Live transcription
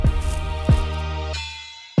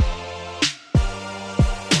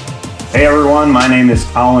Hey everyone, my name is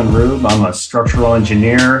Colin Rueb. I'm a structural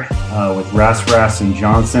engineer with Rass and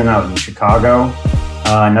Johnson out in Chicago.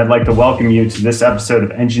 And I'd like to welcome you to this episode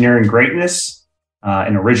of Engineering Greatness,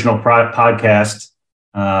 an original podcast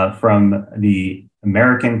from the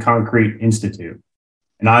American Concrete Institute.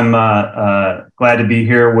 And I'm glad to be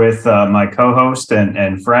here with my co-host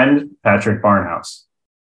and friend, Patrick Barnhouse.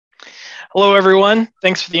 Hello, everyone.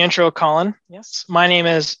 Thanks for the intro, Colin. Yes, my name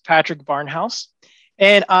is Patrick Barnhouse,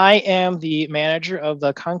 and I am the manager of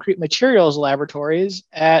the Concrete Materials Laboratories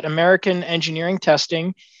at American Engineering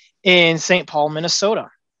Testing in St. Paul, Minnesota.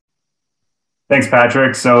 Thanks,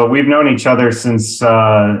 Patrick. So we've known each other since,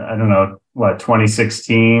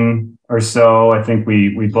 2016 or so. I think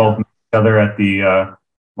we both met each other at the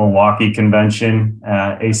Milwaukee convention,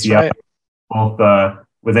 ACI, right. Both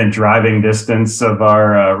within driving distance of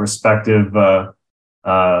our respective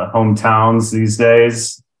hometowns these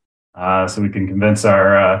days. So we can convince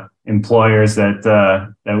our employers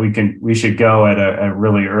that we should go at a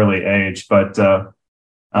really early age. But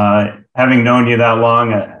having known you that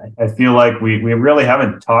long, I feel like we really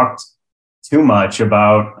haven't talked too much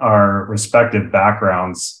about our respective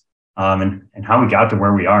backgrounds and how we got to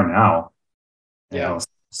where we are now. You know,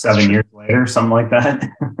 7 years later, something like that.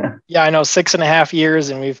 Yeah, I know, 6.5 years,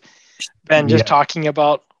 and we've been just talking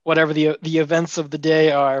about whatever the events of the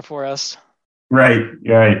day are for us. Right.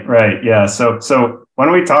 Yeah. So why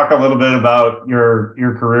don't we talk a little bit about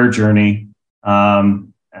your career journey? I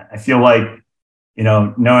feel like,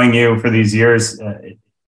 knowing you for these years, I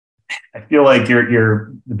feel like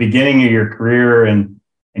you're the beginning of your career and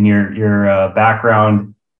your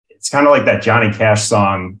background. It's kind of like that Johnny Cash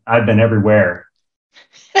song, "I've Been Everywhere."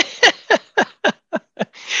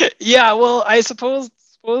 Yeah, well, I suppose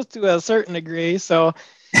to a certain degree. So,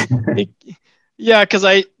 yeah, because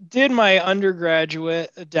I did my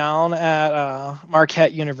undergraduate down at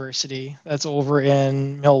Marquette University. That's over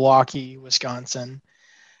in Milwaukee, Wisconsin.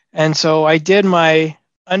 And so I did my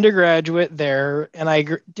undergraduate there, and I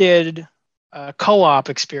did a co-op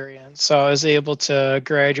experience. So I was able to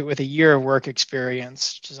graduate with a year of work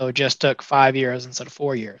experience. So it just took 5 years instead of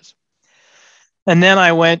 4 years. And then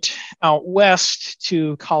I went out west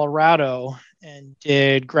to Colorado and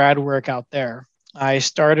did grad work out there. I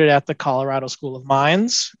started at the Colorado School of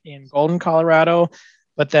Mines in Golden, Colorado,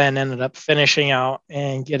 but then ended up finishing out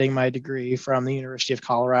and getting my degree from the University of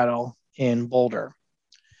Colorado in Boulder.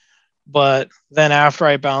 But then after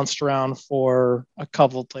I bounced around for a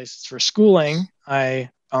couple of places for schooling, I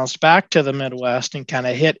bounced back to the Midwest and kind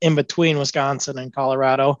of hit in between Wisconsin and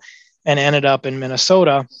Colorado and ended up in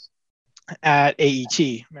Minnesota at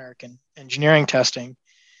AET, American Engineering Testing.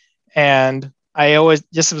 And I always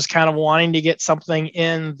just was kind of wanting to get something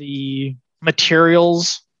in the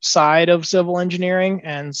materials side of civil engineering.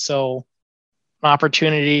 And so an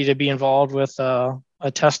opportunity to be involved with a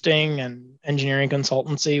testing and engineering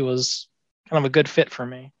consultancy was kind of a good fit for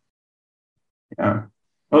me. Yeah.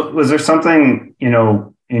 Well, was there something, in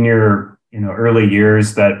your, early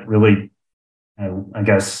years that really, I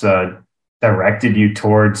guess, directed you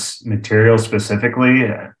towards materials specifically?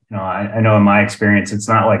 I know in my experience, it's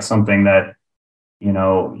not like something that, is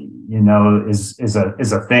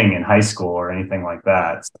a thing in high school or anything like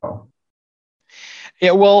that. So.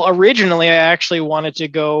 Yeah, well, originally I actually wanted to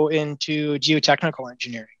go into geotechnical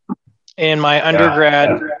engineering. In my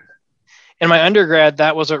undergrad,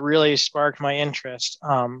 that was what really sparked my interest.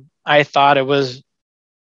 I thought it was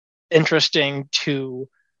interesting to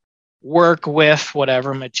work with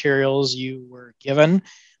whatever materials you were given,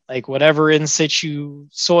 like whatever in situ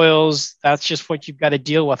soils, that's just what you've got to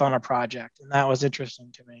deal with on a project. And that was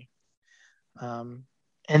interesting to me.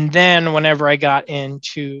 And then whenever I got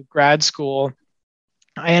into grad school,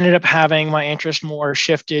 I ended up having my interest more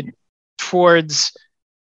shifted towards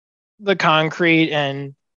the concrete,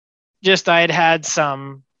 and just I had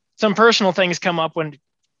some personal things come up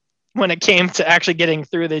when it came to actually getting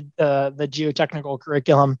through the geotechnical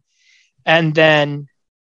curriculum. And then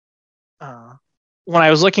when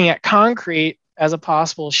I was looking at concrete as a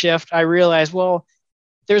possible shift, I realized, well,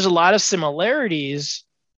 there's a lot of similarities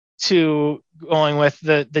to going with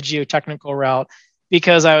the geotechnical route,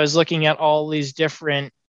 because I was looking at all these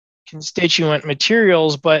different constituent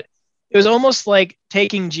materials, but it was almost like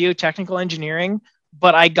taking geotechnical engineering,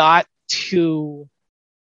 but I got to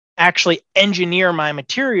actually engineer my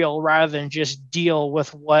material rather than just deal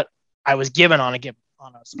with what I was given on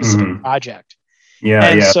a specific project. Yeah,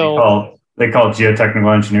 and so they call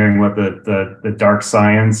geotechnical engineering what the dark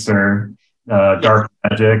science or dark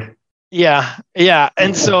magic. Yeah.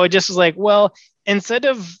 And so it just was like, well, instead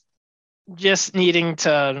of just needing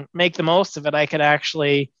to make the most of it, I could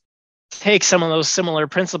actually take some of those similar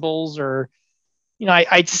principles, or,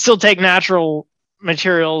 I still take natural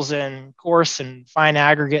materials and coarse and fine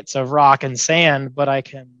aggregates of rock and sand, but I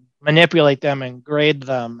can manipulate them and grade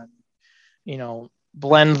them and,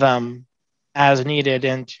 blend them as needed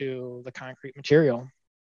into the concrete material.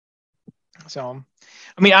 So,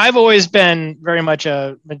 I've always been very much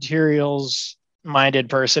a materials minded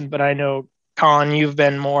person, but I know, Colin, you've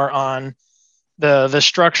been more on the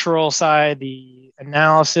structural side, the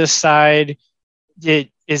analysis side.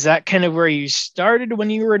 Is that kind of where you started when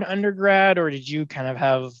you were an undergrad, or did you kind of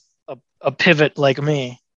have a pivot like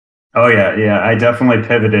me? Oh yeah. I definitely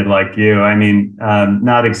pivoted like you. I mean,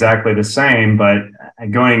 not exactly the same, but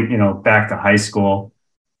going, back to high school,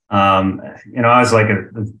 I was like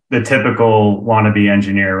the typical wannabe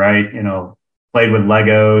engineer, right? Played with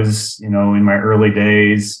Legos, in my early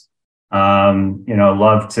days.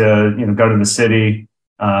 Loved to, go to the city.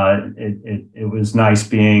 It was nice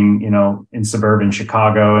being, in suburban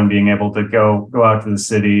Chicago and being able to go out to the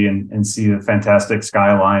city and see the fantastic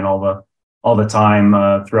skyline all the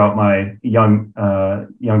time throughout my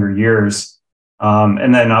younger years.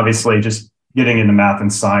 And then obviously just getting into math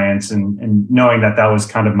and science and knowing that was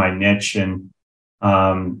kind of my niche, and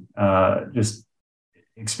just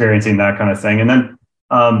experiencing that kind of thing. And then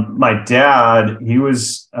my dad, he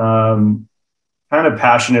was kind of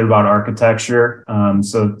passionate about architecture.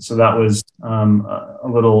 So that was a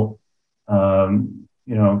little,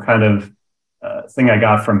 kind of thing I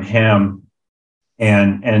got from him.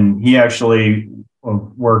 And he actually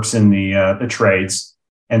works in the trades.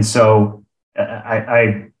 And so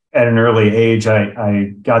I at an early age,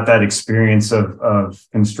 I got that experience of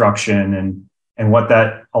construction and what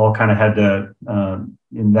that all kind of had to,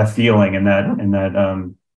 in that feeling and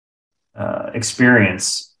that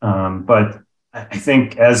experience. But I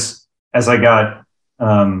think as I got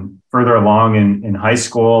further along in high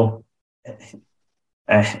school,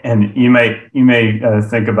 and you may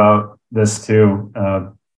think about this too,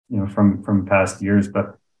 from past years,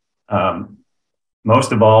 but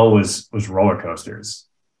most of all was roller coasters.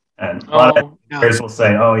 And a lot of engineers will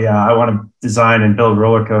say, "Oh yeah, I want to design and build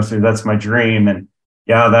roller coasters. That's my dream." And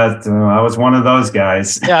yeah, that I was one of those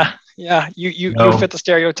guys. Yeah. You fit the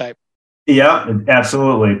stereotype. Yeah,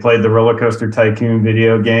 absolutely. Played the Roller Coaster Tycoon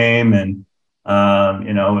video game, and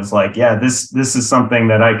it was like, yeah, this is something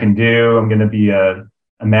that I can do. I'm going to be a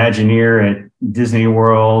Imagineer at Disney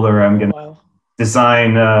World, or I'm going to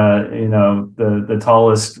design, the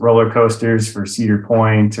tallest roller coasters for Cedar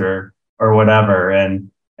Point or whatever.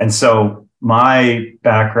 And so my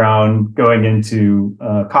background going into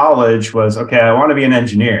college was, okay, I want to be an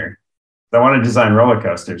engineer. I want to design roller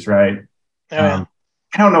coasters, right? Yeah.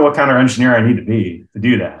 I don't know what kind of engineer I need to be to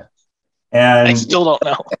do that. And I still don't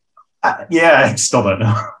know. I still don't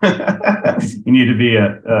know. You need to be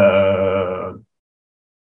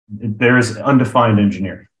there's undefined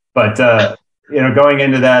engineer, but going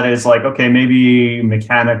into that is like, okay, maybe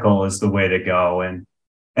mechanical is the way to go. And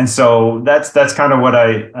so that's kind of what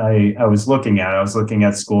I was looking at. I was looking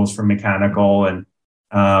at schools for mechanical, and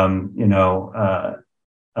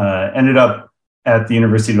ended up at the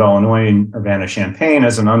University of Illinois in Urbana-Champaign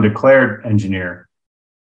as an undeclared engineer.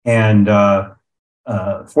 And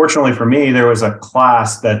fortunately for me, there was a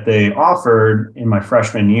class that they offered in my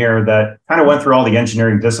freshman year that kind of went through all the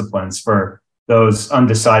engineering disciplines for those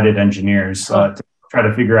undecided engineers to try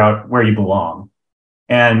to figure out where you belong.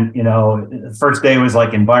 And, the first day was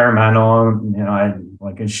like environmental,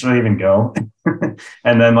 I should I even go?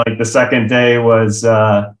 And then like the second day was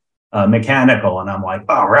mechanical, and I'm like,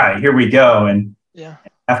 all right, here we go. And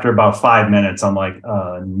after about 5 minutes, I'm like,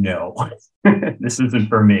 no, this isn't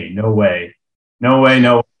for me. No way.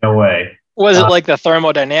 Was it like the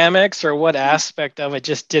thermodynamics, or what aspect of it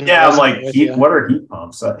just didn't? Yeah, I'm like, what are heat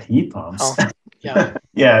pumps? Heat pumps. Oh, yeah.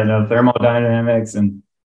 Yeah, no, thermodynamics. And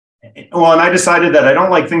I decided that I don't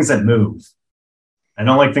like things that move. I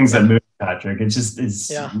don't like things that move, Patrick. It's just,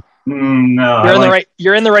 no.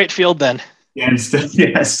 You're in the right field then. Yeah,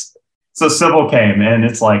 yes. So civil came, and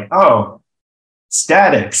it's like, oh,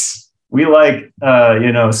 statics. We like,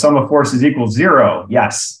 sum of forces equals 0.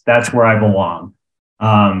 Yes, that's where I belong.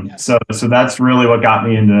 So that's really what got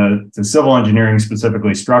me into civil engineering,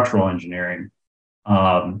 specifically structural engineering,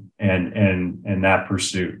 and that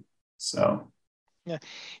pursuit. So. Yeah.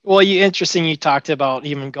 Well, interesting. You talked about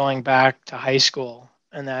even going back to high school,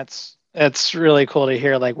 and that's really cool to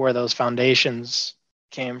hear, like, where those foundations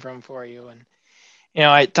came from for you. And,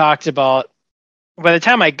 I talked about, by the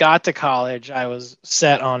time I got to college, I was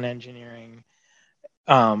set on engineering.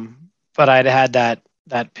 But I'd had that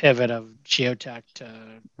pivot of geotech to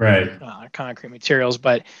right. Concrete materials.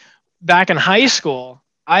 But back in high school,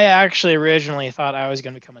 I actually originally thought I was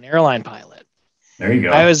going to become an airline pilot. There you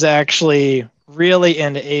go. I was actually really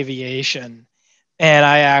into aviation, and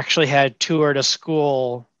I actually had toured a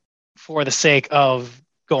school for the sake of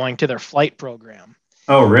going to their flight program.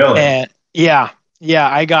 Oh, really? And yeah,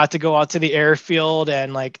 I got to go out to the airfield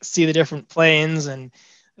and like see the different planes, and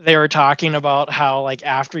they were talking about how like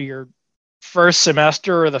after your first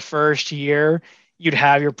semester or the first year, you'd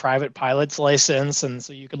have your private pilot's license, and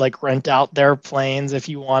so you could like rent out their planes if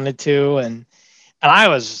you wanted to, and I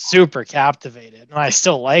was super captivated. And I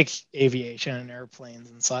still like aviation and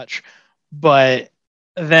airplanes and such, but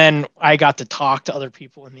then I got to talk to other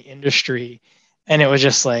people in the industry, and it was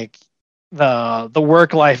just like the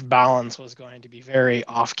work life balance was going to be very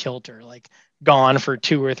off kilter, like gone for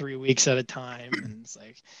 2 or 3 weeks at a time, and it's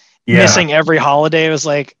like missing every holiday. It was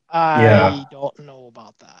like I don't know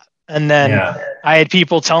about that. And then I had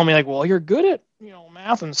people tell me like, well, you're good at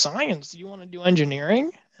math and science. Do you want to do engineering?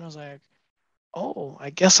 And I was like, oh, I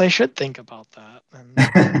guess I should think about that.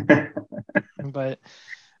 But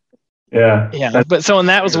so, and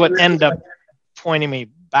that was what ended up pointing me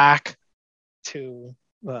back to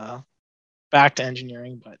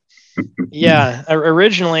engineering. But yeah,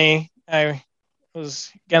 originally I was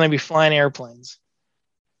gonna be flying airplanes.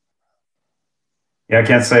 Yeah, I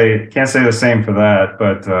can't say the same for that,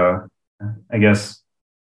 but I guess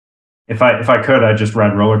if I could, I'd just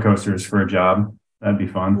ride roller coasters for a job. That'd be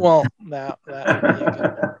fun. Well, that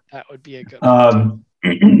would be a good one.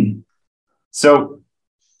 So,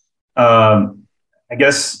 I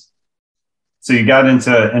guess, so you got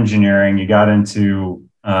into engineering, you got into,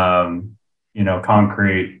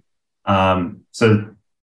 concrete. So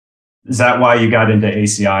is that why you got into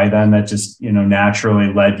ACI then? That just,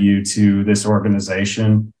 naturally led you to this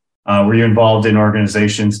organization? Were you involved in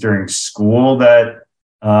organizations during school that,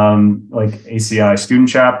 like ACI student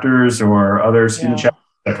chapters or other student chapters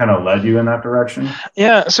that kind of led you in that direction?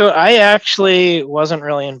 Yeah, so I actually wasn't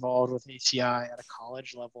really involved with ACI at a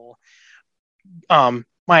college level.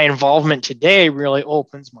 My involvement today really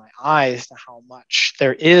opens my eyes to how much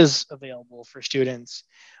there is available for students.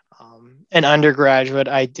 An undergraduate,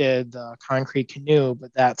 I did the concrete canoe,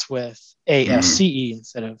 but that's with ASCE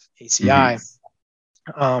instead of ACI.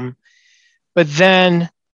 But then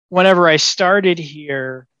whenever I started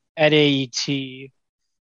here at AET,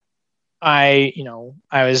 I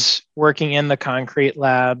was working in the concrete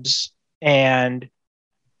labs, and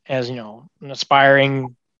as an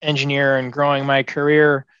aspiring engineer and growing my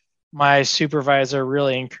career, my supervisor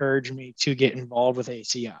really encouraged me to get involved with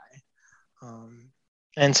ACI.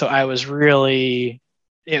 And so it was a really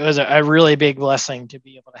big blessing to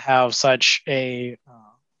be able to have such a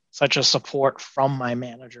support from my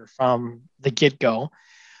manager from the get-go.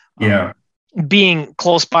 Being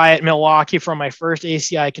close by at Milwaukee for my first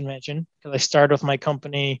ACI convention, because I started with my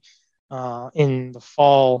company in the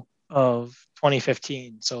fall of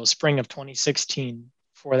 2015. So spring of 2016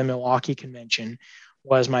 for the Milwaukee convention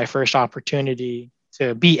was my first opportunity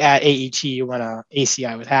to be at AET when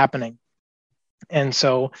ACI was happening. And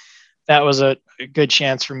so that was a good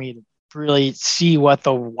chance for me to really see what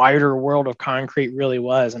the wider world of concrete really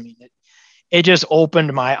was. I mean, it just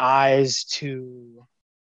opened my eyes to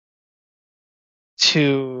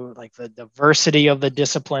like the diversity of the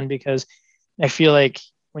discipline, because I feel like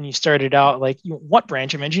when you started out, like, what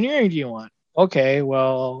branch of engineering do you want? Okay,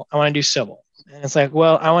 well, I want to do civil. And it's like,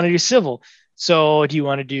 well, I want to do civil. So do you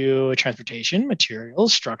want to do transportation,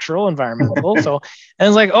 materials, structural, environmental? And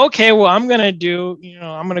it's like, okay, well, I'm going to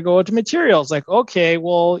go into materials. Like, okay,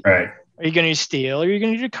 well, right. Are you going to use steel? Or are you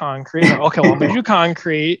going to do concrete? Like, okay, well, I'm going to do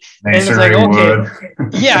concrete. And it's like, okay.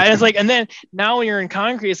 Yeah. And it's like, and then now when you're in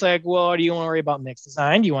concrete, it's like, well, do you want to worry about mix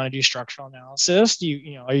design? Do you want to do structural analysis? Do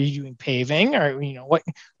are you doing paving? Or,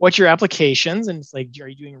 what's your applications? And it's like, are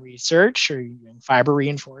you doing research? Are you doing fiber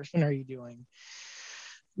reinforcement? Are you doing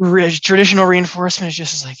traditional reinforcement? Is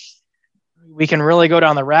just like, we can really go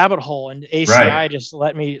down the rabbit hole, and ACI just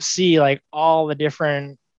let me see like all the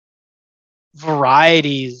different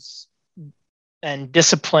varieties and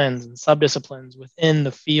disciplines and subdisciplines within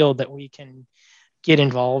the field that we can get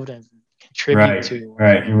involved in, contribute to.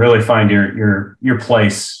 Right. You really find your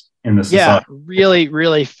place in the society. Yeah,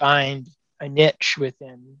 really find a niche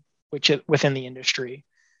within the industry.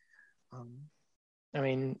 I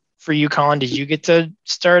mean, for you, Colin, did you get to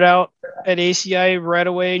start out at ACI right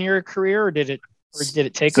away in your career, or did it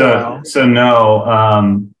take a while? So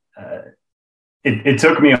no, it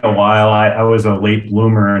took me a while. I was a late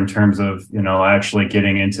bloomer in terms of, actually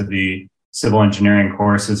getting into the civil engineering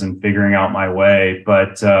courses and figuring out my way.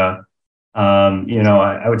 But,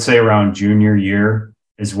 I would say around junior year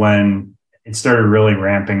is when it started really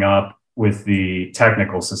ramping up. with the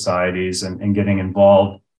technical societies and getting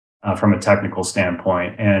involved from a technical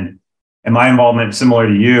standpoint. And my involvement, similar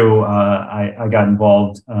to you, I got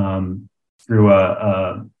involved through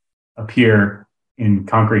a peer in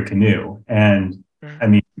Concrete Canoe. And I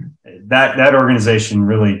mean, that organization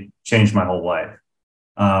really changed my whole life.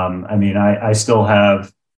 I mean, I still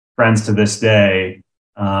have friends to this day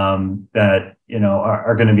that, you know,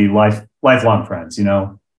 are going to be lifelong friends, you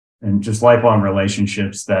know, and just lifelong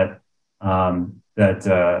relationships that you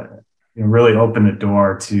know, really opened the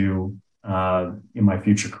door to in my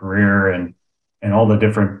future career and all the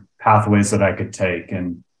different pathways that I could take.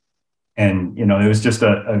 And you know, it was just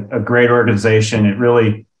a great organization. It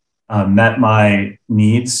really met my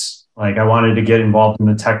needs. Like I wanted to get involved in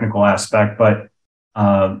the technical aspect, but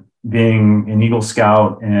being an Eagle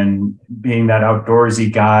Scout and being that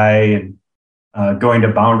outdoorsy guy and going to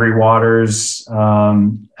boundary waters,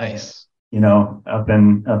 Nice. you know, up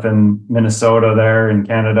in Minnesota there in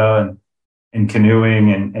Canada and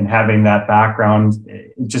canoeing and having that background,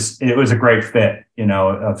 it was a great fit, you know,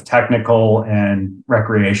 of technical and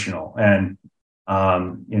recreational. And,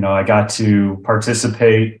 you know, I got to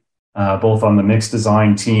participate both on the mixed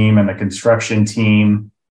design team and the construction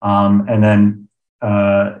team, and then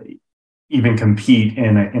even compete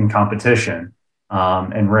in competition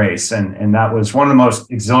and race. And that was one of the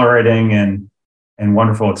most exhilarating and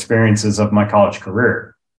wonderful experiences of my college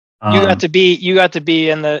career. You got to be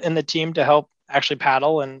in the team to help actually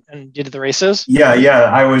paddle and do the races.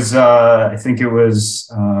 Yeah. I was I think it was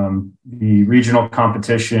the regional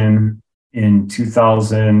competition in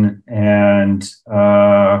 2000 and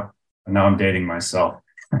now I'm dating myself.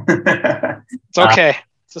 It's okay.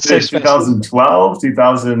 It's a safe space. 2012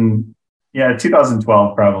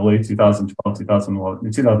 probably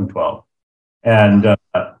 2012 and it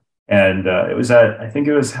was I think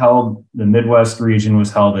it was held, the Midwest region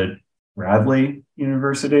was held at Bradley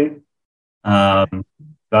University. I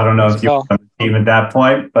don't know if you were on the team at that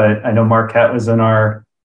point, but I know Marquette was in our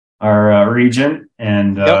region,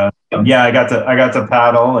 and yeah, I got to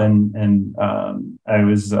paddle, and I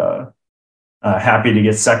was happy to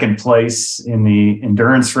get second place in the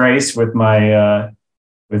endurance race with my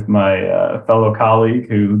fellow colleague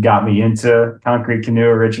who got me into Concrete Canoe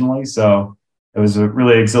originally. So it was a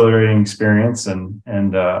really exhilarating experience, and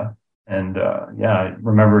yeah, I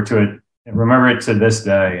remember it to this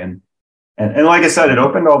day. And like I said, it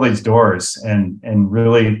opened all these doors and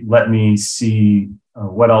really let me see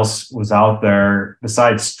what else was out there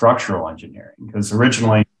besides structural engineering. Because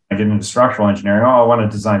originally I get into structural engineering, I want to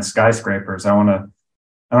design skyscrapers, I want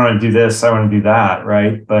to do this, I want to do that,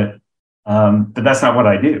 right? But that's not what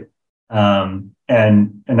I do, and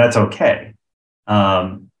that's okay.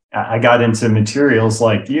 I got into materials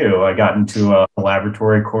like you. I got into a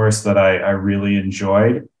laboratory course that I really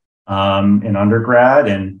enjoyed in undergrad,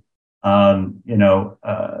 and you know,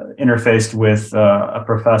 interfaced with a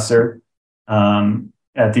professor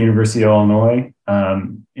at the University of Illinois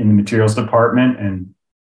in the materials department, and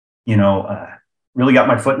you know, really got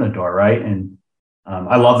my foot in the door, right? And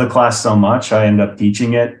I love the class so much, I ended up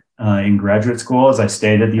teaching it in graduate school as I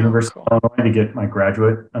stayed at the University of Illinois to get my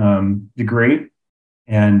graduate degree.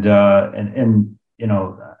 And you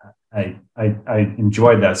know, I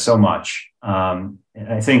enjoyed that so much. And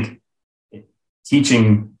I think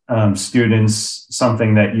teaching students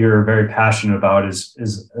something that you're very passionate about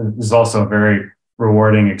is also a very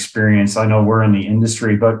rewarding experience. I know we're in the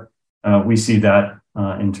industry, but we see that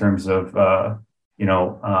in terms of you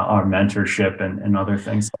know, our mentorship and other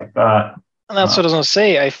things like that. And that's what I was going to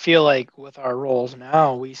say. I feel like with our roles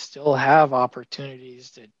now, we still have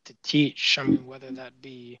opportunities to teach. I mean, whether that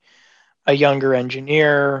be a younger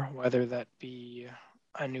engineer, whether that be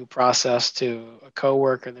a new process to a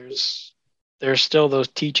coworker, there's still those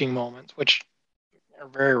teaching moments, which are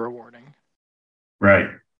very rewarding. Right.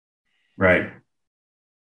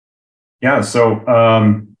 Yeah. So,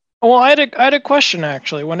 well, I had a question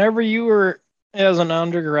actually. Whenever you were as an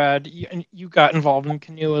undergrad, you got involved in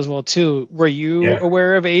canoe as well too. Were you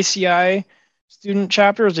aware of ACI student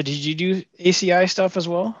chapters, or did you do ACI stuff as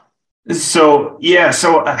well? So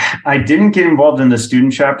I didn't get involved in the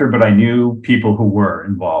student chapter, but I knew people who were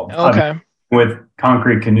involved. Okay. With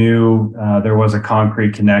Concrete Canoe, there was a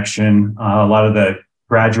concrete connection. A lot of the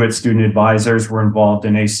graduate student advisors were involved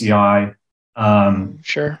in ACI.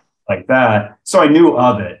 Sure. Like that. So I knew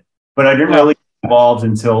of it, but I didn't really get involved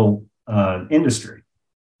until industry.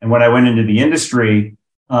 And when I went into the industry,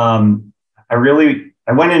 I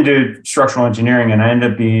went into structural engineering, and I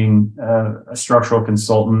ended up being a structural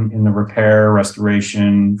consultant in the repair,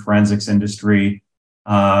 restoration, forensics industry,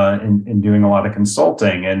 and doing a lot of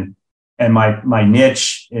consulting. And and my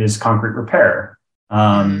niche is concrete repair.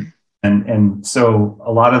 And so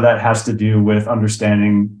a lot of that has to do with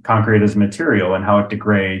understanding concrete as a material and how it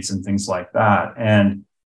degrades and things like that. And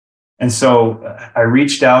so I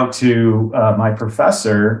reached out to my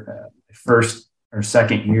professor, first or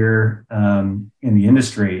second year in the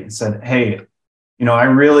industry, and said, "Hey, I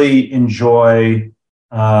really enjoy,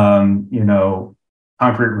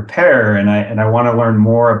 concrete repair, and I want to learn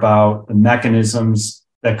more about the mechanisms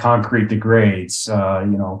that concrete degrades.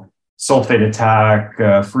 Sulfate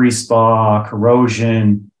attack, freeze thaw,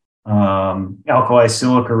 corrosion, alkali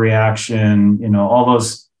silica reaction. All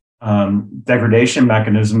those degradation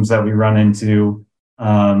mechanisms that we run into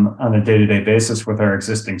on a day-to-day basis with our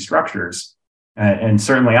existing structures, and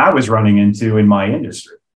certainly I was running into in my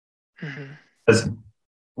industry." Because,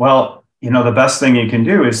 well, the best thing you can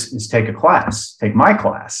do is take my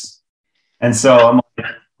class. And so I'm like,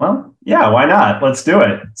 well, yeah, why not? Let's do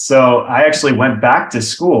it. So I actually went back to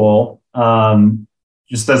school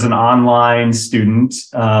just as an online student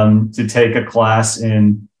to take a class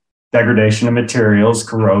in degradation of materials,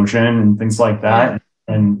 corrosion, and things like that,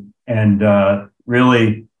 and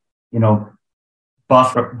really,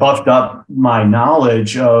 buffed up my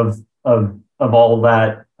knowledge of all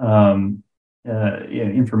that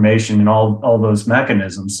information and all those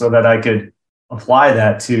mechanisms, so that I could apply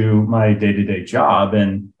that to my day-to-day job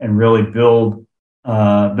and really build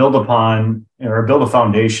upon, or build a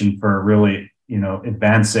foundation for really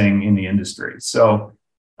advancing in the industry. So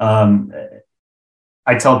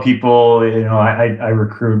I tell people, I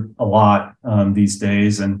recruit a lot these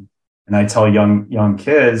days, and I tell young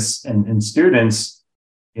kids and students,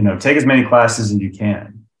 take as many classes as you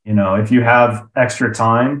can. If you have extra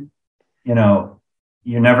time, you're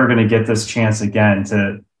never going to get this chance again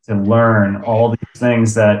to learn all these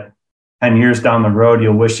things that 10 years down the road,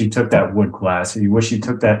 you'll wish you took that wood class, or you wish you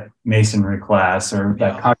took that masonry class, or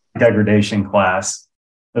that concrete degradation class.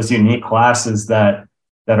 Those unique classes that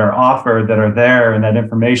are offered, that are there, and that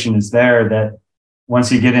information is there, that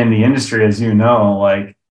once you get in the industry, as you know,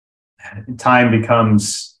 like, time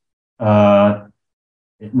becomes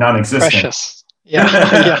non-existent. Precious.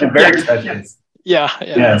 Yeah. Very precious. Yeah.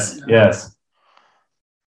 Yes.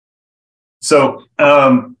 So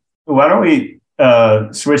why don't we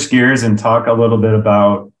switch gears and talk a little bit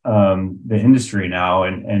about the industry now,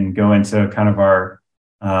 and go into kind of our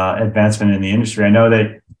advancement in the industry. I know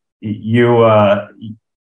that you're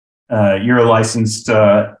a licensed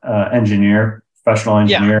engineer, professional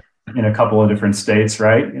engineer in a couple of different states,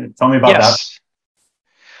 right? Tell me about that.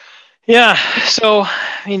 Yeah. So,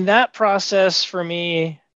 that process for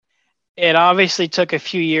me, it obviously took a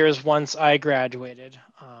few years once I graduated.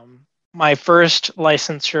 My first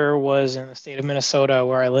licensure was in the state of Minnesota,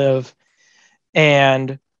 where I live.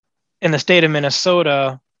 And in the state of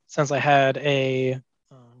Minnesota, since I had a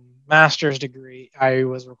master's degree, I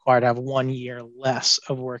was required to have 1 year less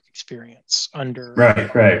of work experience under.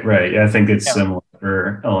 Right. I think it's similar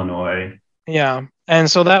for Illinois. Yeah.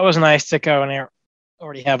 And so that was nice to go and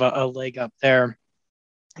already have a leg up there.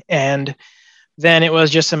 And then it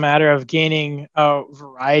was just a matter of gaining a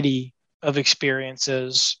variety of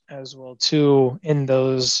experiences as well too, in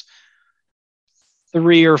those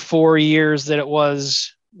 3 or 4 years that it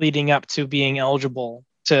was leading up to being eligible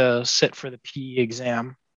to sit for the PE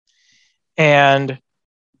exam. And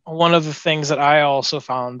one of the things that I also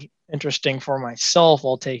found interesting for myself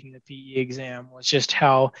while taking the PE exam was just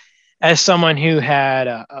how, as someone who had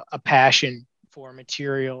a passion for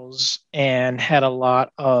materials and had a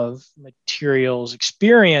lot of materials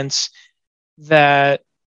experience, that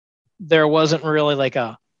there wasn't really like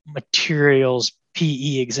a materials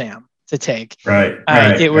PE exam to take. Right.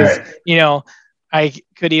 It was, I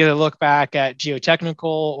could either look back at geotechnical,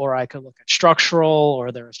 or I could look at structural,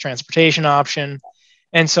 or there was transportation option.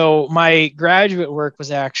 And so my graduate work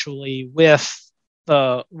was actually with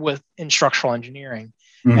structural engineering.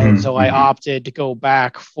 And so I opted to go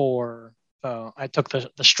back for, I took the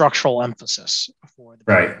structural emphasis for the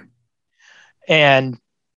program. And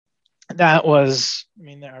that was,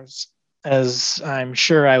 as I'm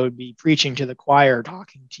sure I would be preaching to the choir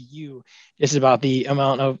talking to you, just about the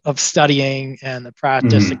amount of studying and the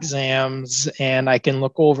practice exams. And I can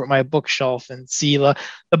look over at my bookshelf and see the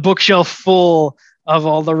bookshelf full of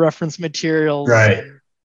all the reference materials, and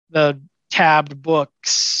the tabbed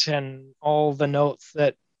books, and all the notes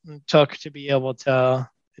that it took to be able to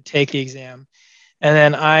take the exam. And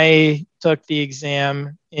then I took the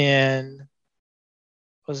exam in,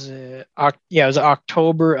 it was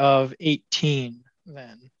October of 18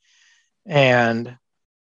 then. And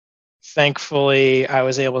thankfully I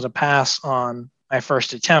was able to pass on my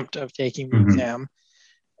first attempt of taking the exam.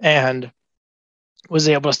 and was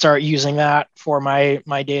able to start using that for my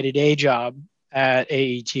day-to-day job at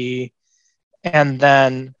AET. And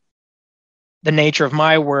then the nature of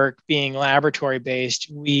my work being laboratory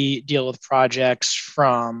based, we deal with projects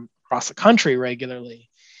from across the country regularly.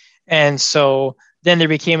 And so then there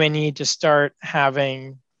became a need to start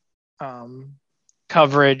having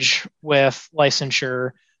coverage with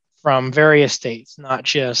licensure from various states, not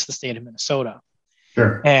just the state of Minnesota.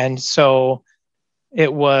 Sure. And so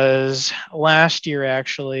it was last year,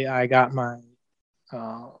 actually, I got my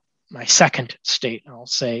second state, I'll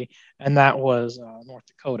say, and that was North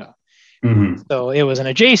Dakota. Mm-hmm. So it was an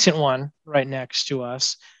adjacent one right next to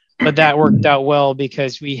us, but that worked out well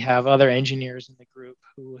because we have other engineers in the group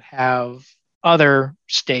who have other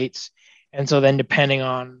states. And so then depending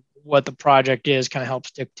on what the project is, kind of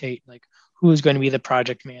helps dictate like who's going to be the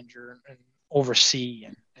project manager and oversee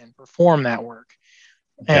and perform that work.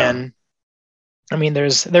 Yeah. And I mean,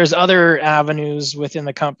 there's other avenues within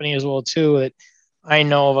the company as well too, that I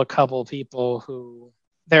know of a couple of people who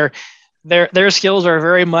their skills are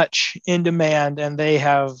very much in demand, and they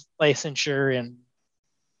have licensure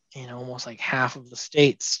in almost like half of the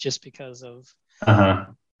states just because of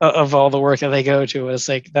all the work that they go to. It's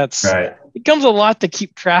like right. It becomes a lot to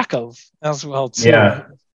keep track of as well too.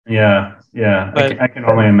 Yeah. But, I can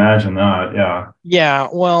only imagine that. Yeah.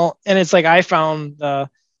 Well, and it's like I found the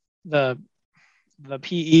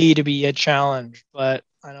PE to be a challenge, but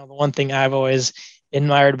I know the one thing I've always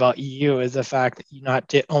admired about you is the fact that you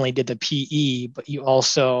not only did the PE, but you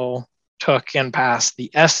also took and passed the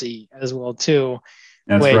SE as well too.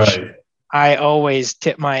 That's which right. I always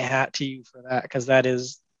tip my hat to you for that, because that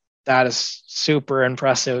is super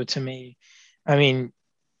impressive to me. I mean,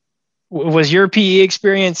 was your PE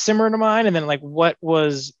experience similar to mine? And then like what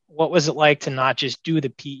was it like to not just do the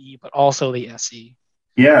PE but also the SE?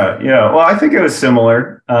 Yeah. Well, I think it was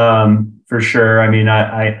similar, for sure. I mean,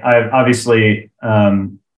 I obviously,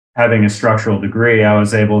 having a structural degree, I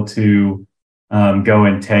was able to go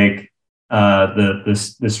and take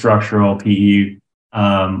the structural PE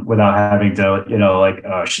without having to,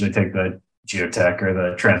 should I take the geotech or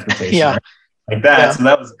the transportation like that? Yeah. So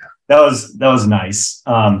that was nice.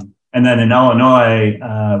 And then in Illinois,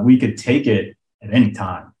 we could take it at any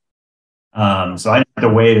time. So I didn't have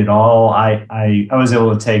to wait at all. I was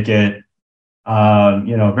able to take it,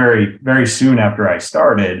 very, very soon after I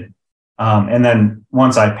started. And then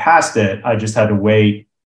once I passed it, I just had to wait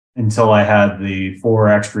until I had the 4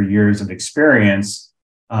 extra years of experience,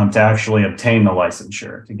 to actually obtain the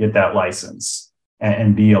licensure, to get that license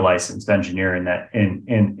and be a licensed engineer in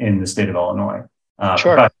the state of Illinois.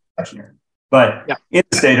 Sure. But in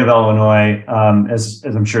the state of Illinois, as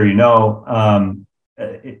I'm sure you know,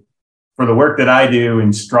 for the work that I do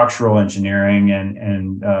in structural engineering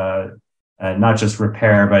and not just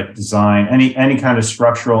repair, but design, any kind of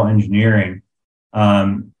structural engineering,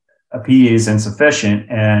 a PE is insufficient,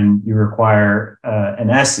 and you require an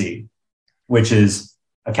SE, which is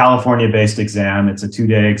a California-based exam. It's a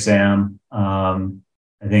 2-day exam.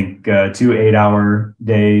 I think 2 8-hour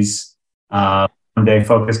days. One day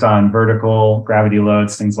focused on vertical gravity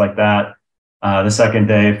loads, things like that. The second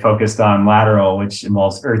day focused on lateral, which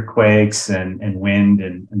involves earthquakes and wind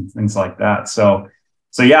and things like that. So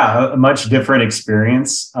yeah, a much different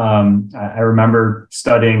experience. I remember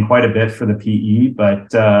studying quite a bit for the PE,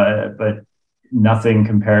 but nothing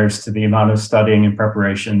compares to the amount of studying and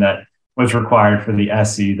preparation that was required for the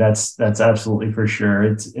SE. That's absolutely for sure.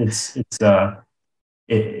 It's a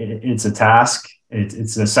task.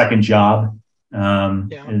 It's a second job.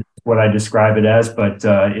 Is what I describe it as, but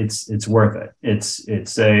it's worth it.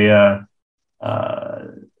 It's a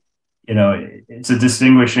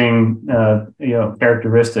distinguishing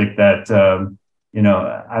characteristic that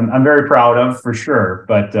I'm very proud of, for sure,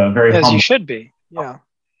 but very as humble. You should be. Yeah.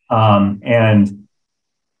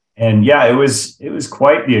 And yeah, it was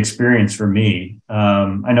quite the experience for me.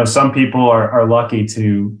 I know some people are lucky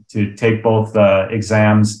to take both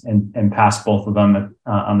exams and pass both of them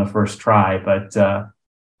on the first try, but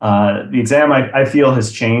the exam I feel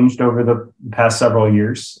has changed over the past several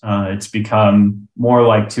years. It's become more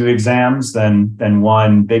like 2 exams than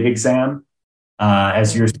one big exam,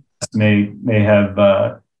 as your may have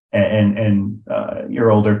and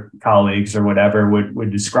your older colleagues or whatever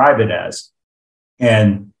would describe it as.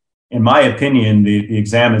 And in my opinion, the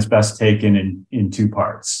exam is best taken in 2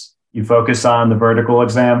 parts. You focus on the vertical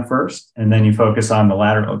exam first, and then you focus on the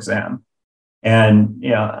lateral exam. And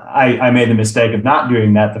I made the mistake of not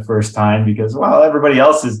doing that the first time because, well, everybody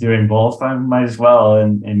else is doing both. I might as well,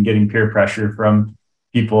 and getting peer pressure from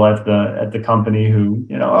people at the company who,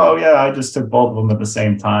 oh yeah, I just took both of them at the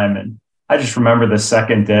same time. And I just remember the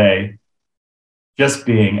second day just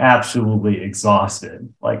being absolutely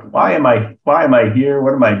exhausted. Like, why am I here?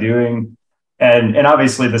 What am I doing? And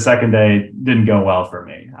obviously the second day didn't go well for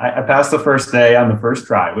me. I passed the first day on the first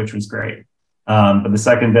try, which was great. But the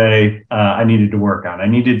second day, I needed to work on. I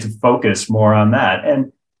needed to focus more on that.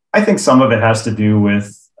 And I think some of it has to do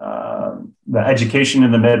with the education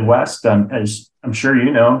in the Midwest, as I'm sure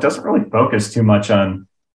you know, doesn't really focus too much on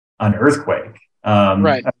earthquake.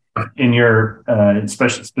 Right. In your,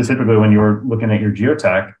 especially specifically when you were looking at your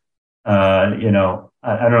geotech, I don't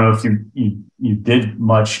know if you did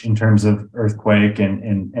much in terms of earthquake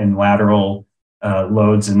and lateral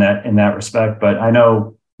loads in that respect, but I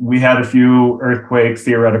know we had a few earthquake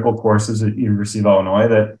theoretical courses at University of Illinois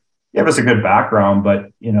that gave us a good background,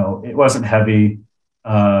 but it wasn't heavy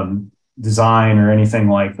design or anything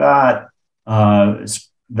like that. It's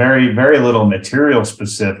very, very little material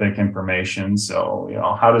specific information. So,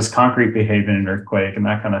 how does concrete behave in an earthquake and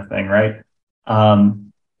that kind of thing, right?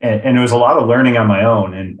 And it was a lot of learning on my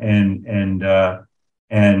own and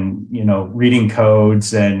reading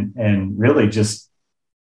codes and really just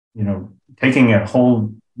taking a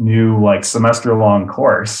whole new like semester long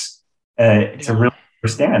course to really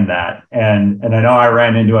understand that. And I know I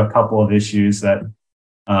ran into a couple of issues that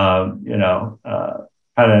kind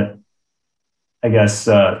of, I guess,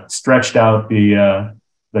 stretched out the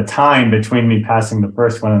time between me passing the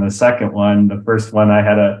first one and the second one. The first one, I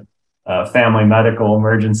had a family medical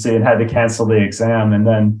emergency and had to cancel the exam, and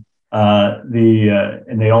then and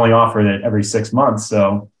they only offered it every 6 months,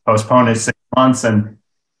 so postponed it 6 months. And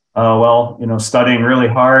studying really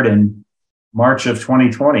hard, and March of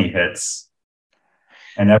 2020 hits,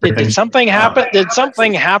 and everything. Did something happen? Did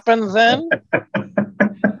something happen then?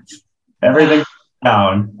 Everything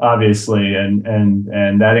down, obviously, and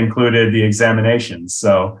that included the examinations.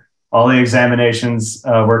 So all the examinations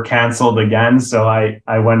were canceled again. So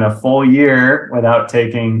I went a full year without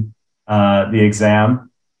taking the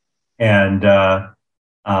exam, and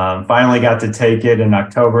finally got to take it in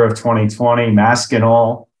October of 2020, mask and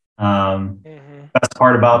all. Best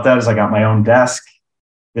part about that is I got my own desk,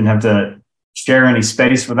 didn't have to share any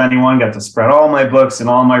space with anyone, got to spread all my books and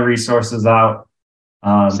all my resources out.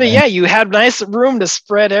 You had nice room to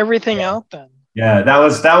spread everything out then. Yeah, that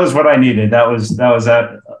was what I needed. That was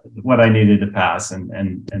what I needed to pass,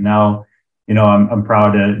 and now, I'm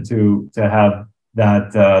proud to have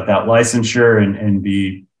that licensure and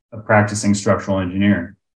be a practicing structural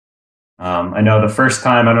engineer. I know the first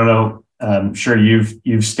time, I don't know, I'm sure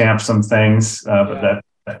you've stamped some things, but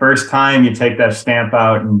that first time you take that stamp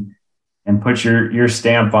out and put your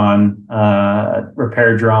stamp on a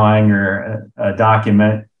repair drawing or a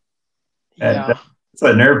document. Yeah. It's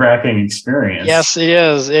a nerve-wracking experience. Yes, it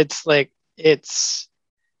is. It's like it's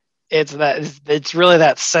really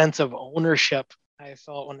that sense of ownership I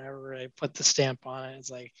felt whenever I put the stamp on it.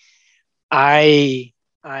 It's like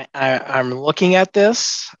I'm looking at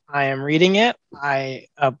this, I am reading it, I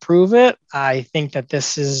approve it, I think that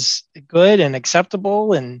this is good and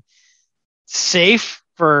acceptable and safe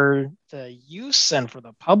for the use and for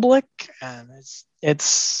the public, and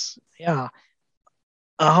it's a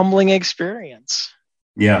humbling experience.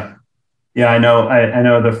 Yeah, I know. I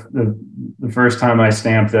know the first time I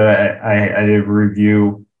stamped it, I did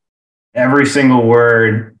review every single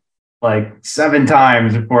word like 7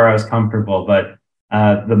 times before I was comfortable. But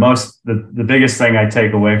the biggest thing I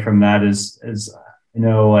take away from that is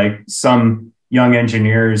like some young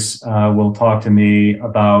engineers will talk to me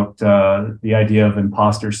about the idea of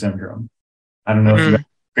imposter syndrome. I don't know if you've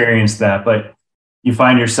experienced that, but you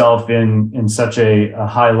find yourself in such a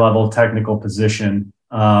high level technical position,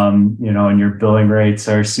 and your billing rates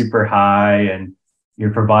are super high, and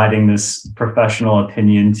you're providing this professional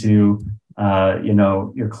opinion to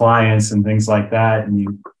your clients and things like that, and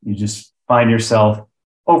you just find yourself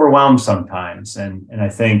overwhelmed sometimes. And I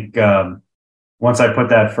think once I put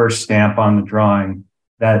that first stamp on the drawing,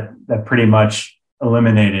 that pretty much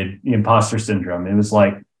eliminated the imposter syndrome. It was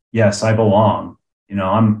like, yes, I belong.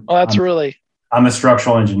 I'm a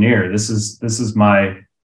structural engineer. This is my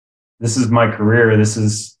career. This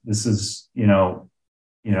is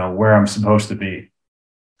where I'm supposed to be.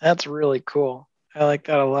 That's really cool. I like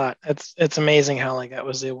that a lot. It's amazing how like that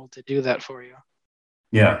was able to do that for you.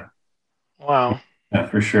 Yeah. Wow. Yeah,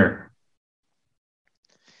 for sure.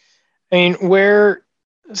 I mean,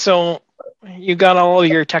 so you got all of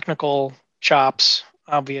your technical chops,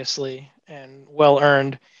 obviously, and well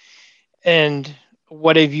earned. And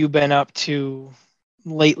what have you been up to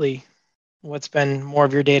lately? What's been more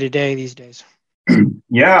of your day to day these days?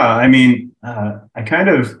 Yeah, I mean, I kind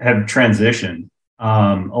of have transitioned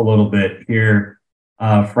a little bit here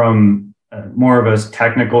from more of a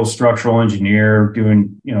technical structural engineer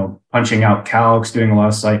doing, punching out calcs, doing a lot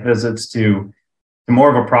of site visits to more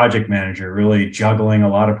of a project manager, really juggling a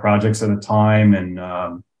lot of projects at a time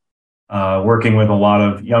and working with a lot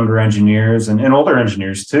of younger engineers and older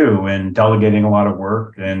engineers too, and delegating a lot of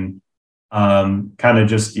work and kind of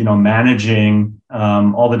just, managing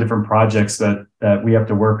all the different projects that we have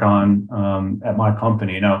to work on at my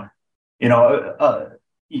company.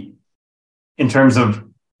 In terms of,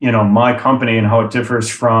 my company and how it differs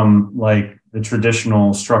from like the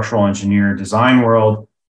traditional structural engineer design world.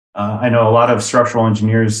 I know a lot of structural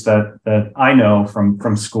engineers that I know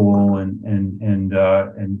from school and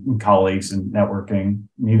colleagues and networking,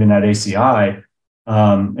 and even at ACI.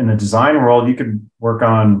 In the design world, you could work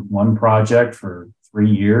on one project for 3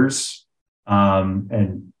 years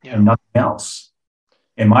and nothing else.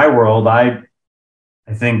 In my world, I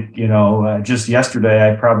think, just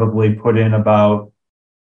yesterday, I probably put in about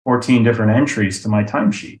 14 different entries to my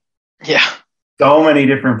timesheet. Yeah. So many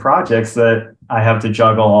different projects that I have to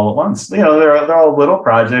juggle all at once. They're all little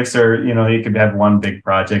projects, or, you could have one big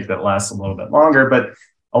project that lasts a little bit longer, but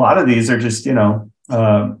a lot of these are just, little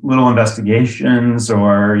investigations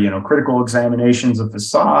or, critical examinations of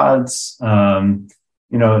facades,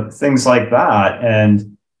 things like that.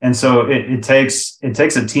 And so it takes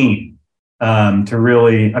a team to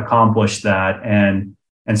really accomplish that. And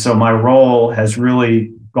so my role has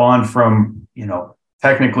really gone from,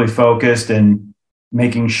 technically focused and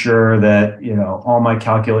making sure that, all my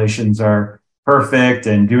calculations are perfect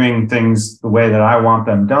and doing things the way that I want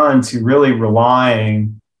them done, to really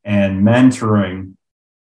relying and mentoring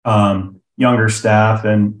younger staff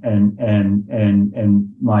and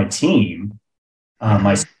my team,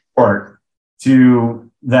 my support, to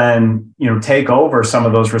then, take over some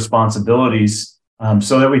of those responsibilities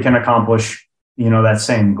so that we can accomplish, that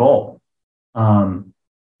same goal.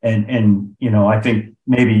 I think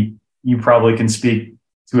maybe you probably can speak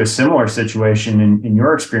to a similar situation in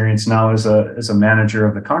your experience now as a manager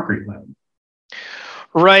of the concrete lab.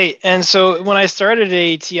 Right. And so when I started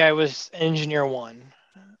at AT, I was engineer 1.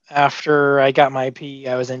 After I got my PE,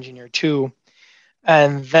 I was engineer 2.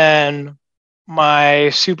 And then my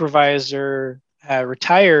supervisor had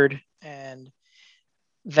retired, and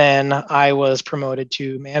then I was promoted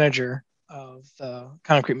to manager of the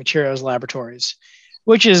concrete materials laboratories,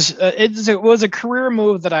 which is, it was a career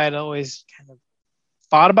move that I had always kind of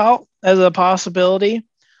thought about as a possibility,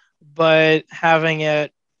 but having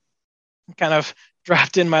it kind of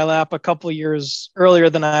dropped in my lap a couple years earlier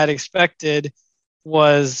than I had expected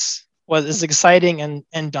was exciting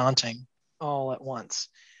and daunting all at once.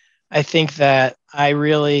 I think that I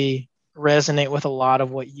really resonate with a lot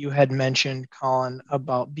of what you had mentioned, Colin,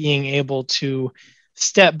 about being able to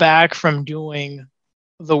step back from doing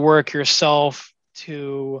the work yourself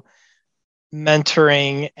to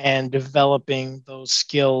mentoring and developing those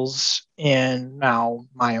skills in now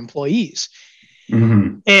my employees.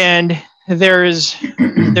 Mm-hmm. And there's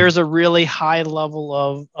a really high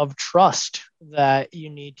level of trust that you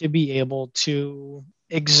need to be able to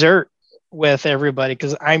exert with everybody,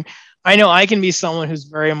 because I know I can be someone who's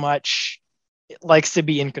very much likes to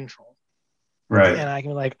be in control. Right. And I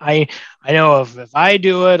can be like, I know if I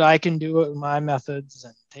do it, I can do it with my methods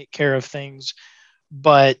and take care of things.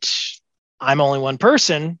 But I'm only one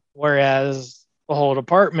person, whereas the whole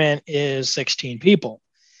department is 16 people.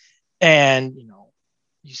 And,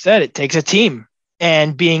 you said it takes a team,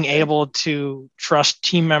 and being able to trust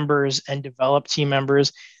team members and develop team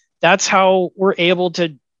members. That's how we're able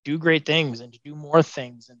to do great things and to do more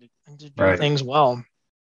things and to do things well.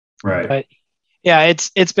 Right. But yeah,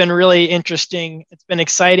 it's been really interesting. It's been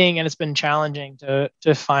exciting, and it's been challenging to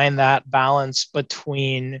find that balance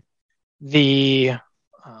between the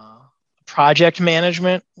project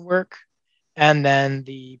management work and then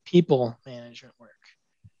the people management work,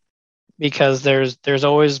 because there's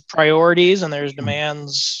always priorities and there's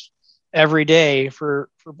demands every day for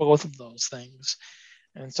both of those things.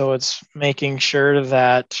 And so it's making sure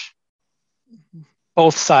that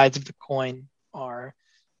both sides of the coin are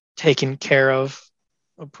taken care of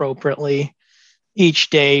appropriately each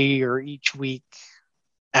day or each week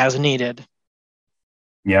as needed.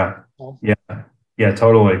 Yeah. Yeah,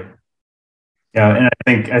 totally. Yeah. And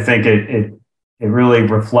I think it really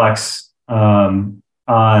reflects on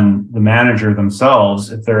the manager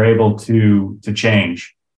themselves, if they're able to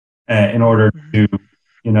change in order to,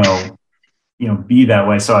 be that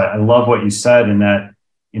way. So I love what you said, in that,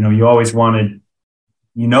 you always wanted,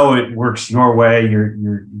 it works your way.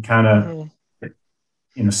 You're kind of,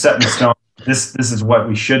 set in stone. This is what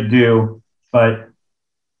we should do. But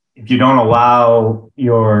if you don't allow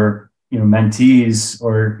your mentees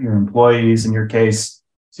or your employees in your case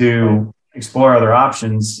to explore other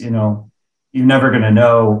options, you're never going to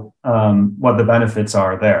know what the benefits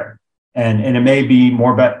are there. And it may be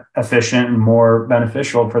more efficient and more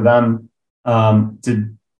beneficial for them to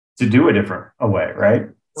do a different way, right?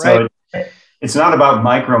 So it's not about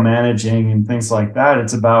micromanaging and things like that.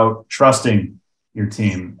 It's about trusting your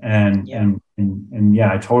team. And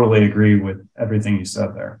I totally agree with everything you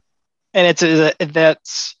said there. And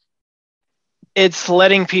it's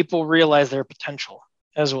letting people realize their potential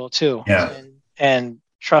as well too. Yeah. And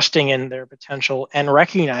trusting in their potential and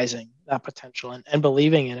recognizing that potential and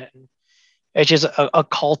believing in it. And it's just a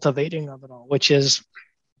cultivating of it all, which is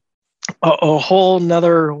a whole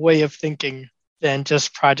nother way of thinking than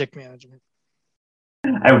just project management.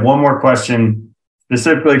 I have one more question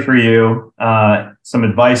specifically for you. Some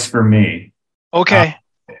advice for me. Okay.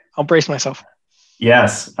 I'll brace myself.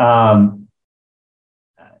 Yes. In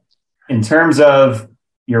terms of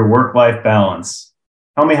your work-life balance,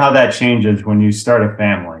 tell me how that changes when you start a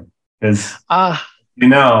family. Because,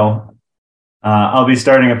 I'll be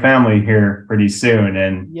starting a family here pretty soon.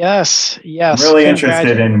 And yes. I'm really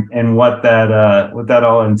interested in what that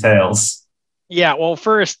all entails. Yeah, well,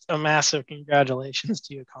 first, a massive congratulations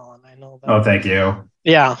to you, Colin. I know that. Oh, thank you.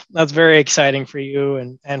 Yeah, that's very exciting for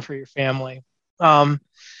you and for your family.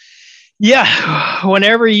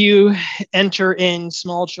 Whenever you enter in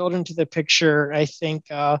small children to the picture, I think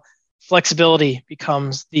flexibility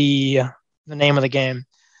becomes the name of the game.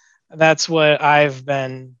 That's what I've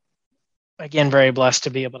been, again, very blessed to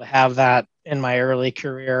be able to have that in my early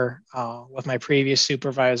career with my previous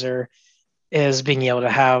supervisor, is being able to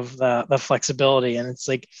have the flexibility. And it's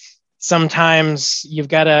like, sometimes you've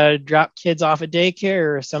got to drop kids off at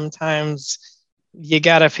daycare, or sometimes you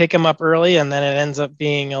got to pick them up early, and then it ends up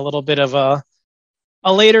being a little bit of a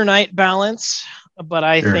later night balance. But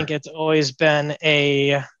I think it's always been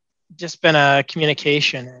a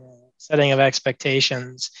communication and a setting of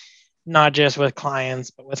expectations, not just with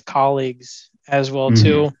clients, but with colleagues as well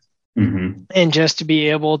too. Mm-hmm. And just to be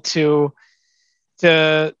able to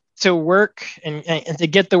work and to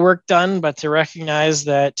get the work done, but to recognize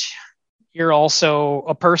that you're also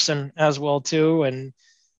a person as well too, and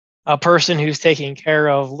a person who's taking care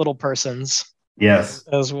of little persons. Yes.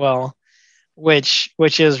 As well, which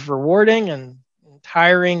is rewarding and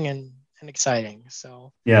tiring and exciting.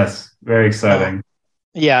 So yes, very exciting.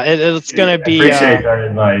 It's going to be. Appreciate that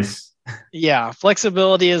advice. Yeah,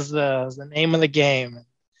 flexibility is the name of the game,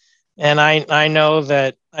 and I know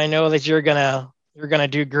that you're gonna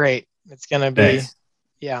do great. It's gonna be. Thanks.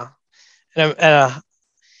 Yeah, and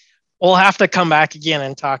we'll have to come back again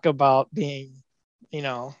and talk about being,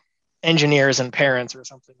 engineers and parents or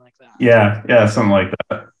something like that. Yeah, something like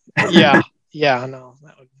that. No,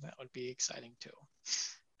 that would be exciting too.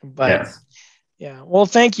 But well,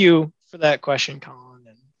 thank you for that question, Colin.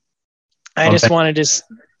 And I just wanted to.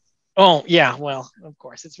 Oh yeah, well, of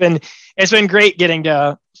course, it's been great getting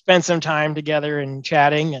to spend some time together and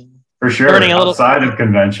chatting and for sure learning outside of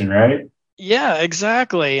convention, right? Yeah,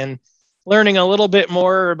 exactly, and learning a little bit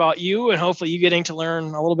more about you, and hopefully you getting to learn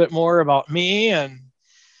a little bit more about me. And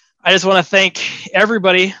I just want to thank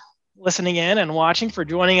everybody listening in and watching for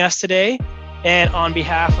joining us today. And on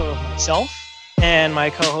behalf of myself and my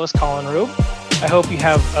co-host Colin Rueb, I hope you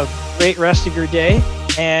have a great rest of your day,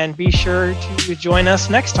 and be sure to join us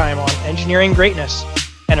next time on Engineering Greatness,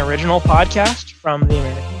 an original podcast from the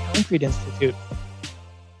American Concrete Institute.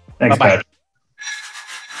 Thanks, Bye-bye.